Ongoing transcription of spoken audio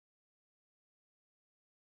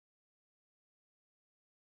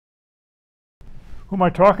Who am I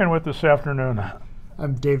talking with this afternoon?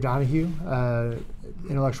 I'm Dave Donoghue,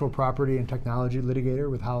 intellectual property and technology litigator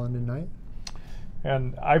with Holland and Knight.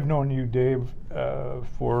 And I've known you, Dave,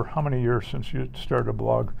 for how many years since you started a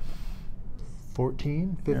blog?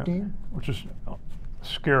 14, 15? Yeah, which is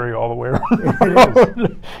scary all the way around.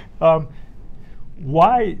 It is.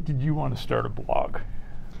 Why did you want to start a blog?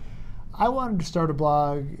 I wanted to start a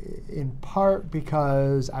blog in part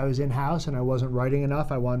because I was in-house and I wasn't writing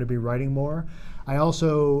enough. I wanted to be writing more. I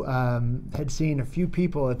also had seen a few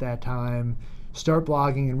people at that time start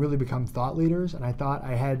blogging and really become thought leaders, and I thought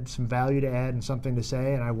I had some value to add and something to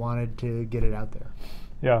say, and I wanted to get it out there.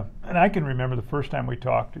 Yeah, and I can remember the first time we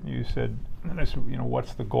talked, and you said, and I said,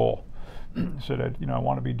 what's the goal? I said, I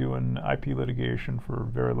want to be doing IP litigation for a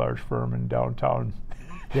very large firm in downtown.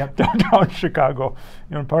 Yep. Downtown Chicago.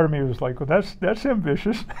 Part of me was like, well, that's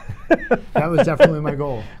ambitious. That was definitely my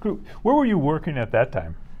goal. Where were you working at that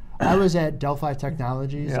time? I was at Delphi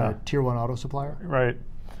Technologies, Yeah. a tier 1 auto supplier. Right.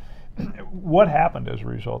 What happened as a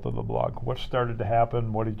result of the blog? What started to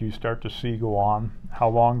happen? What did you start to see go on? How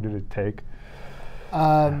long did it take?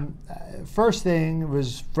 First thing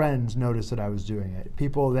was friends noticed that I was doing it.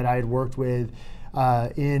 People that I had worked with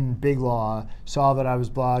in big law saw that I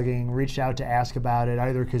was blogging, reached out to ask about it,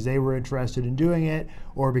 either because they were interested in doing it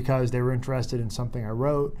or because they were interested in something I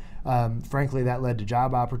wrote. Frankly, that led to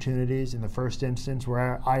job opportunities in the first instance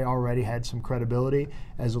where I already had some credibility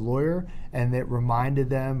as a lawyer, and it reminded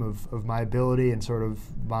them of my ability and sort of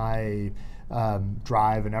my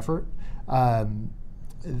drive and effort.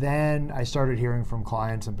 Then I started hearing from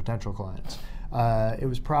clients and potential clients. It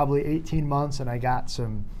was probably 18 months, and I got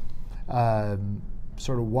some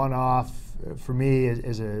sort of one-off, for me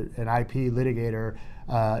as an IP litigator,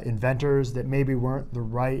 inventors that maybe weren't the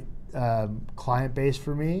right client base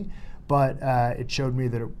for me, but it showed me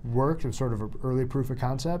that it worked. It was sort of an early proof of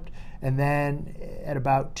concept. And then at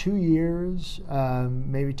about 2 years,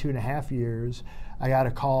 maybe 2.5 years, I got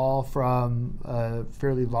a call from a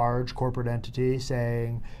fairly large corporate entity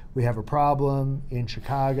saying, we have a problem in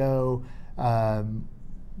Chicago.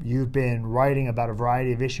 You've been writing about a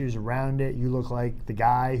variety of issues around it. You look like the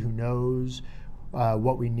guy who knows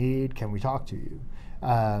what we need. Can we talk to you?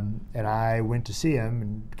 And I went to see him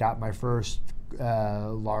and got my first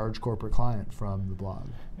large corporate client from the blog.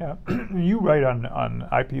 Yeah, you write on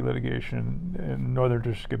IP litigation in Northern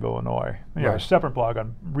District of Illinois. You have a separate blog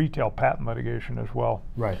on retail patent litigation as well.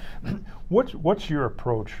 Right. What's your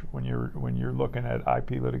approach when you're looking at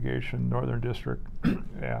IP litigation, Northern District,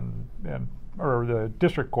 or the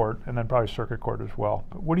district court, and then probably circuit court as well?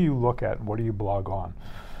 But what do you look at and what do you blog on?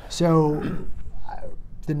 So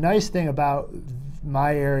the nice thing about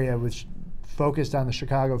my area, which focused on the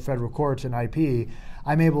Chicago federal courts and IP,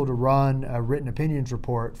 I'm able to run a written opinions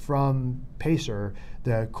report from PACER,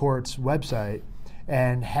 the court's website,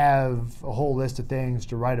 and have a whole list of things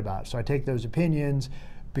to write about. So I take those opinions.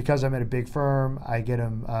 Because I'm at a big firm, I get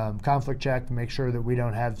them conflict checked to make sure that we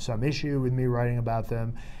don't have some issue with me writing about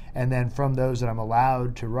them. And then from those that I'm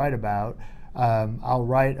allowed to write about, I'll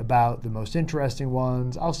write about the most interesting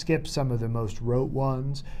ones. I'll skip some of the most rote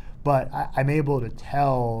ones, but I'm able to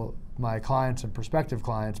tell my clients and prospective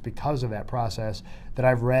clients, because of that process, that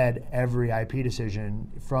I've read every IP decision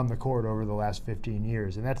from the court over the last 15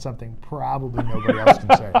 years. And that's something probably nobody else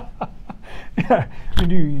can say. Yeah. And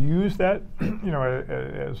do you use that,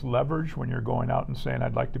 as leverage when you're going out and saying,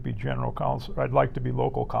 I'd like to be general counsel, I'd like to be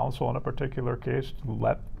local counsel in a particular case, to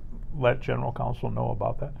let general counsel know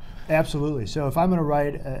about that? Absolutely. So if I'm going to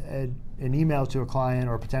write an email to a client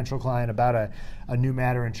or a potential client about a new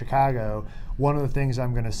matter in Chicago, one of the things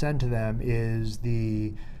I'm going to send to them is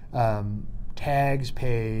the tags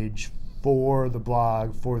page for the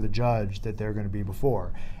blog for the judge that they're going to be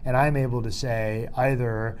before. And I'm able to say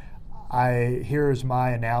either, here's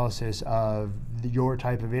my analysis of your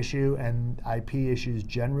type of issue and IP issues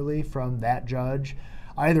generally from that judge,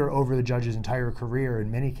 either over the judge's entire career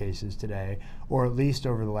in many cases today, or at least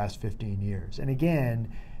over the last 15 years. And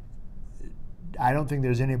again, I don't think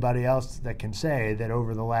there's anybody else that can say that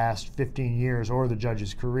over the last 15 years or the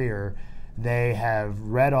judge's career, they have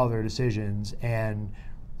read all their decisions and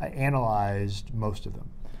analyzed most of them.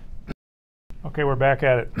 Okay, we're back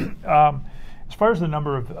at it. As far as the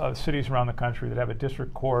number of cities around the country that have a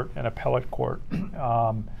district court and appellate court,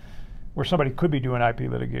 where somebody could be doing IP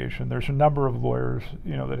litigation, there's a number of lawyers,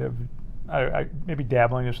 that have, maybe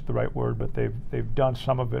dabbling isn't the right word, but they've done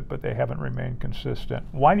some of it, but they haven't remained consistent.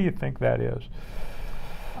 Why do you think that is?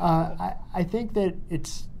 I think that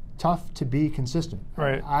it's tough to be consistent.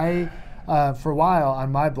 Right. For a while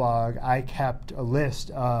on my blog, I kept a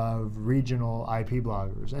list of regional IP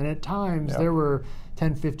bloggers. And at times there were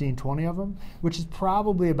 10, 15, 20 of them, which is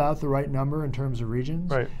probably about the right number in terms of regions.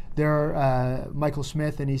 Right. There are Michael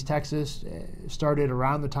Smith in East Texas started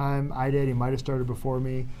around the time I did. He might have started before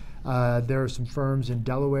me. There are some firms in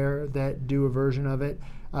Delaware that do a version of it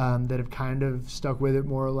that have kind of stuck with it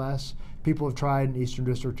more or less. People have tried in Eastern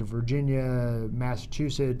District of Virginia,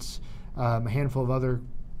 Massachusetts, a handful of other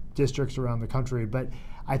districts around the country, but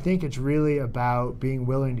I think it's really about being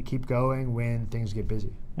willing to keep going when things get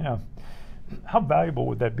busy. Yeah. How valuable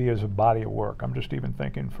would that be as a body of work? I'm just even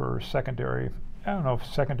thinking for secondary, I don't know if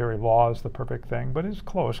secondary law is the perfect thing, but it's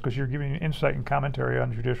close because you're giving insight and commentary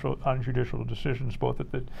on judicial decisions both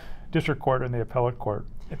at the district court and the appellate court.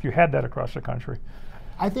 If you had that across the country.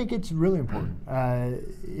 I think it's really important.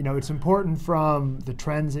 It's important from the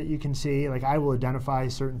trends that you can see. Like I will identify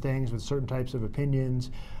certain things with certain types of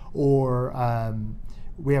opinions, or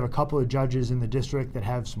we have a couple of judges in the district that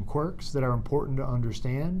have some quirks that are important to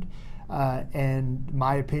understand, and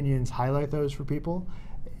my opinions highlight those for people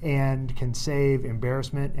and can save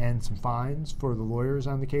embarrassment and some fines for the lawyers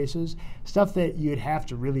on the cases. Stuff that you'd have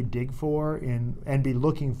to really dig for and be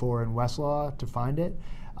looking for in Westlaw to find it.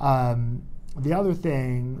 The other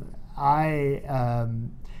thing, I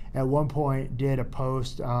at one point did a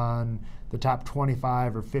post on the top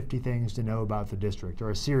 25 or 50 things to know about the district,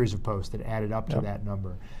 or a series of posts that added up to that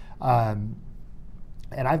number. And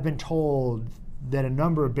I've been told that a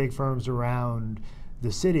number of big firms around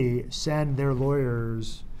the city send their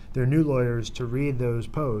lawyers, their new lawyers, to read those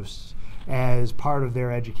posts as part of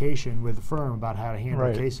their education with the firm about how to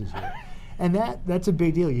handle cases here. And that's a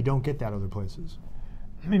big deal. You don't get that other places.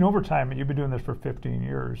 I mean, over time, and you've been doing this for 15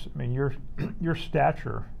 years, I mean, your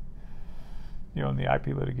stature, in the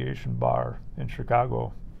IP litigation bar in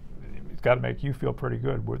Chicago, it's got to make you feel pretty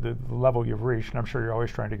good with the level you've reached, and I'm sure you're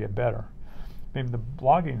always trying to get better. I mean, the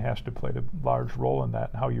blogging has to play a large role in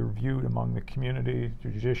that, and how you're viewed among the community, the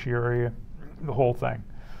judiciary, the whole thing.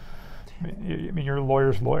 I mean, you're a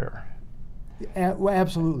lawyer's lawyer. Well,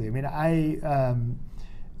 absolutely. I mean,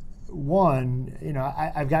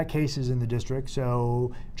 I've got cases in the district,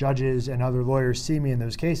 so judges and other lawyers see me in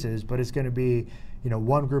those cases, but it's going to be,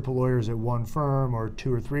 one group of lawyers at one firm or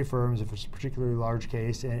two or three firms if it's a particularly large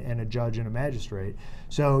case, and a judge and a magistrate.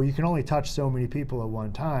 So you can only touch so many people at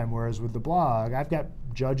one time, whereas with the blog, I've got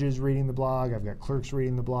judges reading the blog, I've got clerks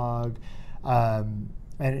reading the blog, and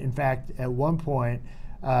in fact, at one point,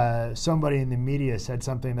 somebody in the media said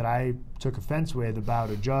something that I took offense with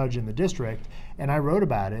about a judge in the district, and I wrote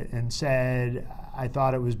about it and said I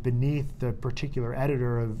thought it was beneath the particular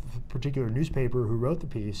editor of a particular newspaper who wrote the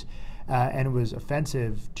piece, and it was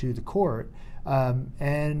offensive to the court.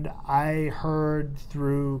 And I heard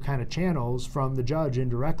through kind of channels from the judge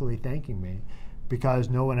indirectly thanking me, because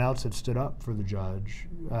no one else had stood up for the judge,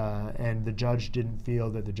 and the judge didn't feel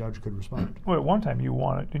that the judge could respond. Well, at one time you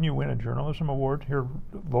won it. Didn't you win a journalism award here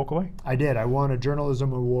locally? I did. I won a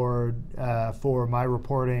journalism award for my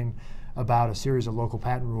reporting about a series of local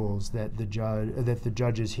patent rules that the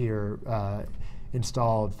judges here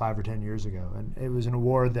installed 5 or 10 years ago. And it was an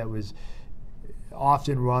award that was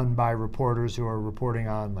often run by reporters who are reporting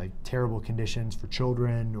on like terrible conditions for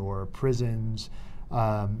children or prisons,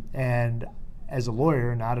 and as a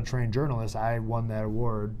lawyer, not a trained journalist, I won that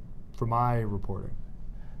award for my reporting.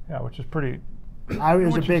 Yeah, which is pretty. It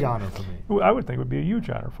was a big honor for me. I would think it would be a huge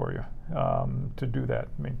honor for you to do that.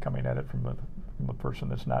 I mean, coming at it from a person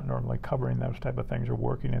that's not normally covering those type of things or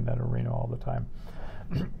working in that arena all the time.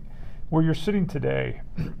 Where you're sitting today,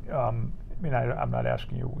 I mean, I'm not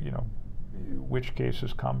asking you, which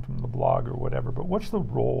cases come from the blog or whatever, but what's the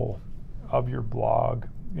role of your blog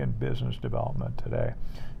in business development today?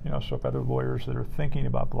 So if other lawyers that are thinking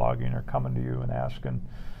about blogging are coming to you and asking,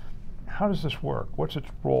 how does this work? What's its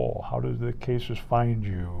role? How do the cases find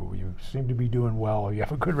you? You seem to be doing well. You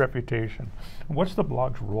have a good reputation. What's the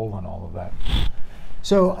blog's role in all of that?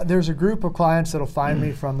 So there's a group of clients that'll find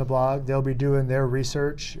me from the blog. They'll be doing their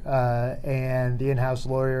research, and the in-house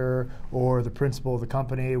lawyer or the principal of the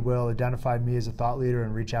company will identify me as a thought leader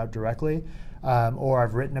and reach out directly. Or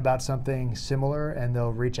I've written about something similar, and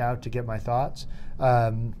they'll reach out to get my thoughts.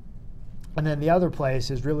 And then the other place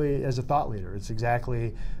is really as a thought leader. It's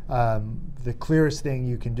exactly the clearest thing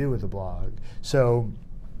you can do with a blog. So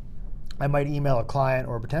I might email a client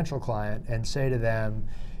or a potential client and say to them,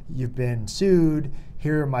 you've been sued,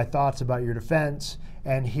 here are my thoughts about your defense,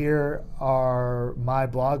 and here are my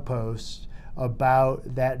blog posts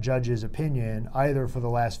about that judge's opinion, either for the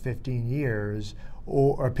last 15 years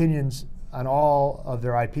or opinions on all of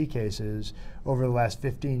their IP cases over the last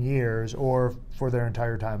 15 years or for their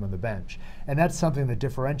entire time on the bench. And that's something that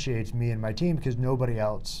differentiates me and my team because nobody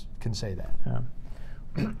else can say that.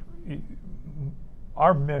 Yeah.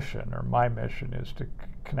 Our mission, or my mission, is to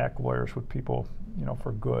connect lawyers with people,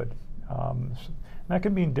 for good. And that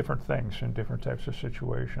can mean different things in different types of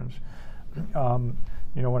situations.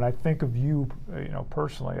 When I think of you,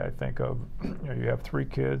 personally, I think of, you have 3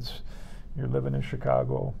 kids, you're living in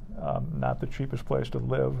Chicago, not the cheapest place to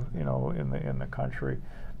live, in the country.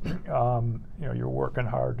 You're working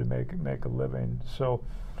hard to make a living. So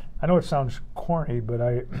I know it sounds corny, but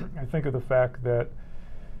I think of the fact that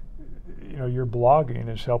your blogging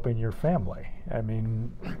is helping your family. I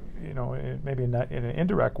mean, maybe not in an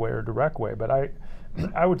indirect way or direct way, but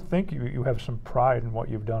I would think you have some pride in what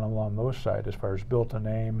you've done along those sides as far as built a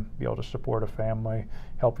name, be able to support a family,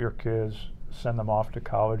 help your kids, send them off to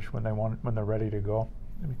college when they're ready to go.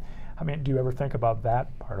 I mean, do you ever think about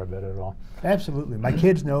that part of it at all? Absolutely. My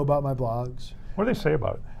kids know about my blogs. What do they say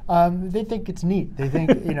about it? They think it's neat. They think,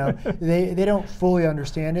 they don't fully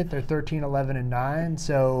understand it. They're 13, 11, and 9,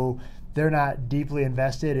 so they're not deeply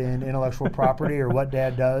invested in intellectual property or what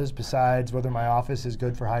Dad does besides whether my office is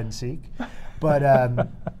good for hide and seek. But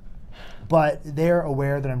they're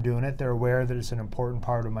aware that I'm doing it. They're aware that it's an important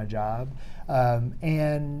part of my job.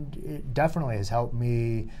 And it definitely has helped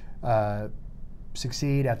me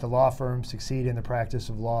succeed at the law firm, succeed in the practice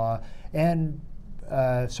of law, and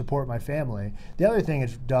support my family. The other thing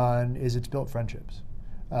it's done is it's built friendships.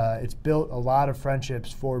 It's built a lot of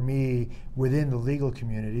friendships for me within the legal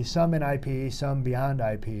community, some in IP, some beyond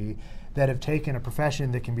IP, that have taken a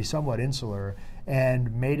profession that can be somewhat insular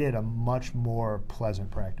and made it a much more pleasant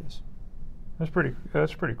practice. That's pretty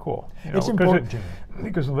cool. It's important to me.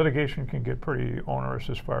 Because litigation can get pretty onerous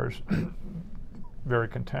as far as very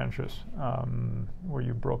contentious, where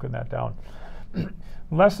you've broken that down.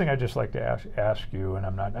 Last thing I'd just like to ask you, and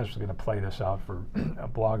I'm not necessarily going to play this out for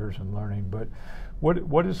bloggers and learning, but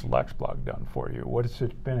what has LexBlog done for you? What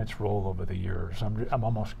has been its role over the years? I'm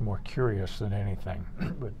almost more curious than anything.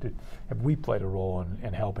 But have we played a role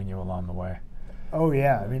in helping you along the way? Oh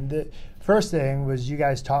yeah, I mean, the first thing was you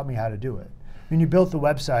guys taught me how to do it. I mean, you built the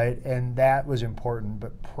website, and that was important,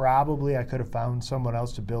 but probably I could have found someone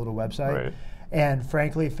else to build a website. Right. And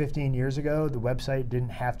frankly, 15 years ago, the website didn't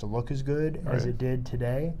have to look as good as it did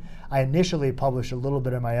today. I initially published a little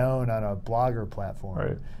bit of my own on a blogger platform.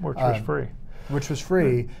 Right, which was free. Which was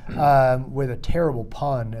free, with a terrible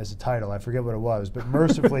pun as a title. I forget what it was, but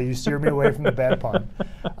mercifully you steered me away from the bad pun.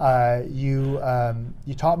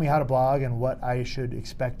 You taught me how to blog and what I should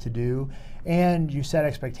expect to do, and you set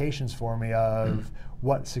expectations for me of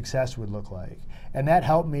what success would look like. And that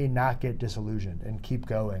helped me not get disillusioned and keep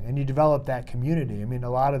going. And you develop that community. I mean, a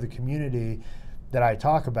lot of the community that I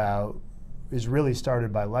talk about is really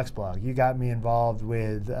started by LexBlog. You got me involved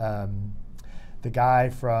with the guy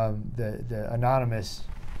from the anonymous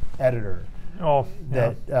editor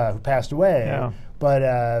that who passed away,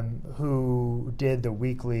 but who did the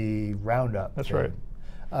weekly roundup. That's thing.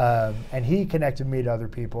 right. And he connected me to other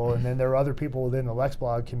people, and then there were other people within the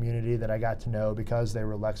LexBlog community that I got to know because they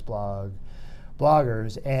were LexBlog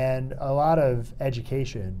bloggers, and a lot of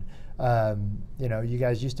education. You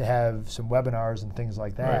guys used to have some webinars and things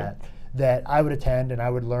like that. Right. That I would attend, and I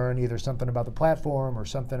would learn either something about the platform or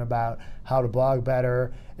something about how to blog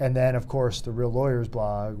better. And then, of course, the Real Lawyers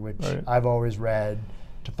blog, which I've always read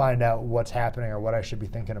to find out what's happening or what I should be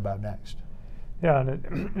thinking about next. Yeah,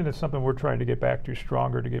 and it's something we're trying to get back to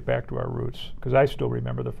stronger, to get back to our roots. Because I still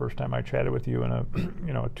remember the first time I chatted with you in a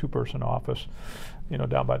a 2-person office,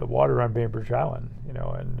 down by the water on Bainbridge Island,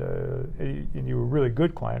 and you were a really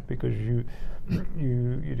good client because you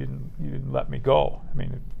didn't let me go. I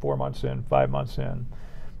mean, 4 months in, 5 months in,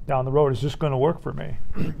 down the road, is this going to work for me?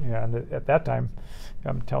 And at that time,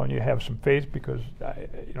 I'm telling you, have some faith because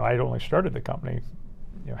I'd only started the company,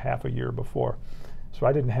 half a year before. So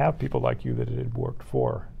I didn't have people like you that it had worked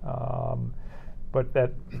for. But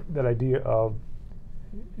that idea of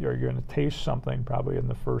you're going to taste something probably in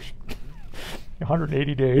the first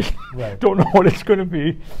 180 days, don't know what it's going to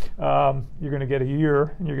be. You're going to get a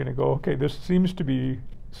year, and you're going to go, okay, this seems to be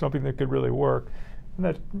something that could really work. And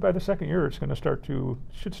that by the second year, it's going to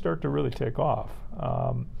should start to really take off.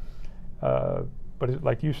 But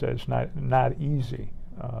like you said, it's not easy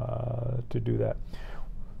to do that.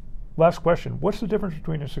 Last question, what's the difference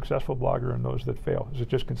between a successful blogger and those that fail? Is it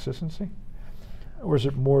just consistency? Or is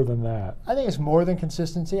it more than that? I think it's more than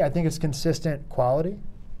consistency. I think it's consistent quality.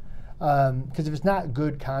 Because if it's not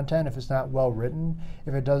good content, if it's not well written,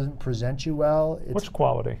 if it doesn't present you well, What's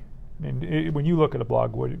quality? I mean, when you look at a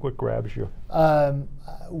blog, what grabs you?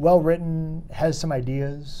 Well written, has some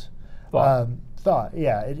ideas. Thought,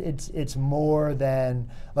 yeah. It's more than,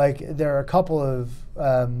 like, there are a couple of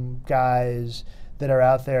guys that are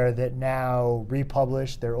out there that now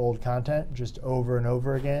republish their old content just over and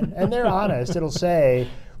over again, and they're honest. It'll say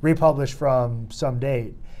republish from some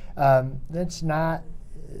date. That's not,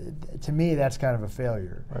 to me, that's kind of a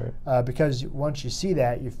failure, right. because once you see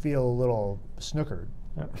that, you feel a little snookered.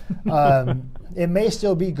 Yeah. It may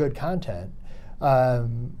still be good content.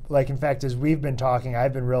 Like, in fact, as we've been talking,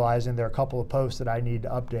 I've been realizing there are a couple of posts that I need to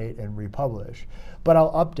update and republish. But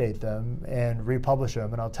I'll update them and republish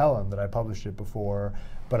them, and I'll tell them that I published it before,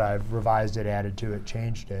 but I've revised it, added to it,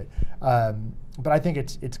 changed it. But I think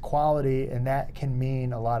it's quality, and that can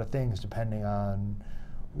mean a lot of things depending on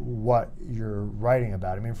what you're writing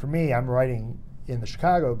about. I mean, for me, I'm writing in the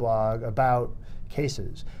Chicago blog about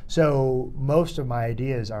cases. So most of my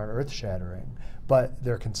ideas aren't earth-shattering, but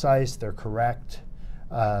they're concise, they're correct,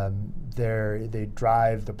 they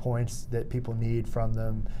drive the points that people need from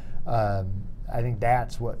them. I think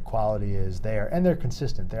that's what quality is there, and they're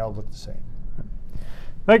consistent. They all look the same.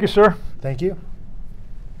 Thank you, sir. Thank you.